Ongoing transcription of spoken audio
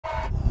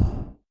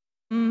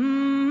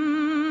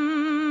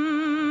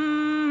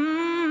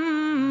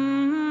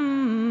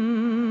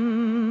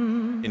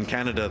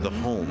Canada, the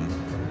home,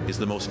 is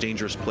the most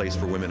dangerous place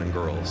for women and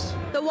girls.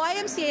 The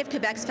YMCA of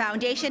Quebec's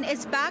foundation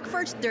is back for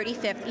its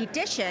 35th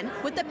edition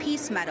with the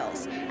Peace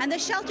Medals, and the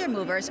shelter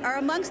movers are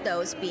amongst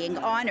those being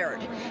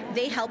honored.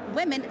 They help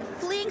women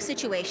fleeing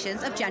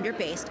situations of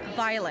gender-based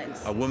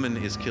violence. A woman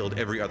is killed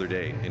every other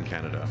day in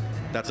Canada.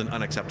 That's an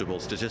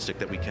unacceptable statistic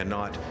that we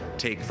cannot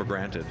take for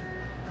granted.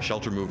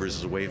 Shelter movers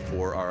is a way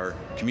for our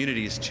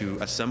communities to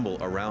assemble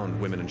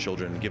around women and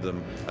children and give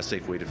them a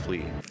safe way to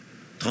flee.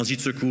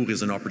 Transit Secours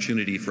is an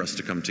opportunity for us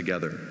to come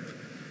together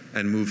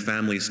and move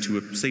families to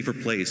a safer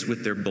place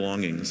with their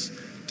belongings,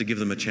 to give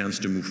them a chance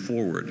to move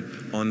forward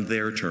on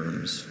their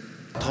terms.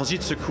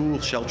 Transit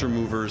Secours shelter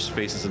movers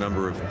faces a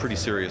number of pretty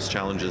serious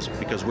challenges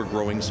because we're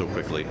growing so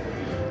quickly.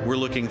 We're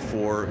looking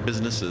for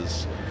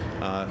businesses,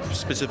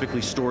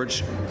 specifically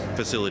storage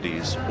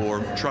facilities or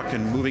truck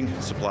and moving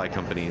supply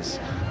companies,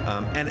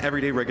 and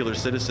everyday regular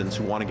citizens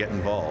who want to get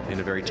involved in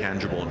a very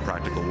tangible and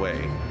practical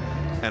way.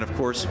 And of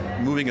course,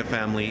 moving a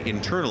family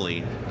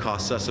internally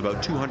costs us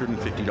about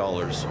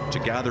 $250 to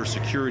gather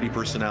security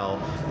personnel,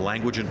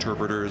 language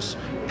interpreters,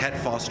 pet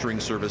fostering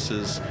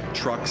services,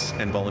 trucks,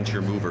 and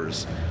volunteer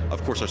movers.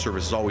 Of course, our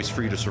service is always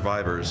free to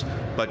survivors,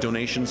 but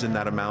donations in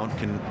that amount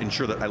can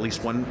ensure that at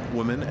least one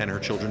woman and her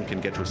children can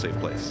get to a safe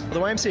place. The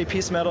YMCA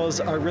Peace Medals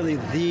are really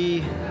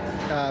the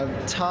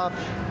top,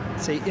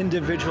 say,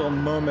 individual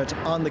moment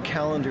on the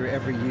calendar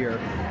every year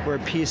where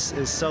peace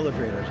is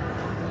celebrated.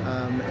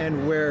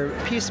 And where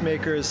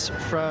peacemakers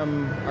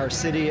from our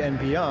city and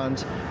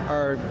beyond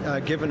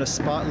are given a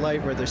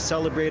spotlight, where they're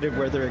celebrated,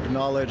 where they're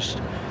acknowledged,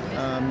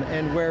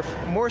 and where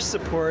more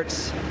support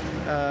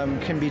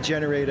can be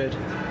generated,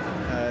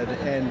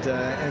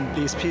 and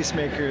these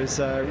peacemakers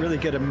really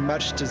get a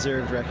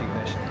much-deserved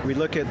recognition. We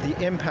look at the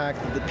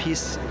impact that the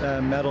Peace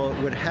Medal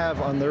would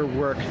have on their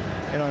work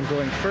and on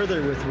going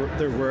further with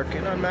their work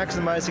and on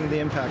maximizing the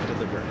impact of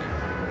the work.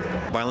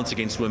 Violence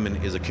against women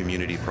is a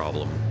community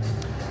problem.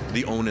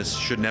 The onus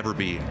should never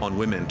be on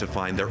women to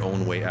find their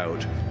own way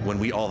out when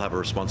we all have a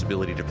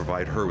responsibility to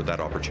provide her with that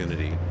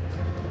opportunity.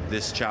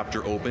 This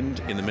chapter opened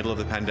in the middle of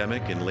the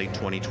pandemic in late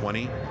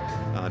 2020.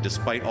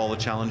 Despite all the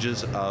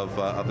challenges of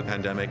the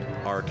pandemic,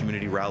 our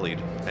community rallied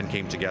and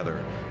came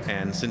together.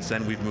 And since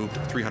then, we've moved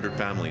 300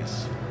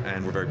 families,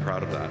 and we're very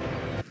proud of that.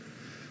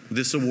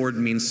 This award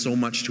means so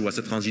much to us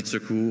at Transit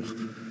Secours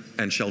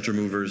and shelter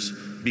movers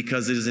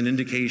because it is an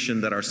indication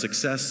that our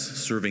success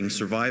serving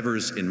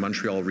survivors in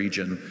Montreal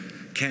region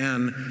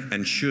can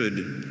and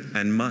should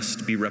and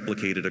must be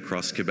replicated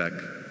across Quebec.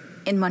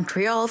 In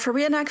Montreal,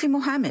 Fariha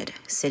Naqvi-Mohamed,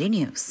 City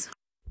News.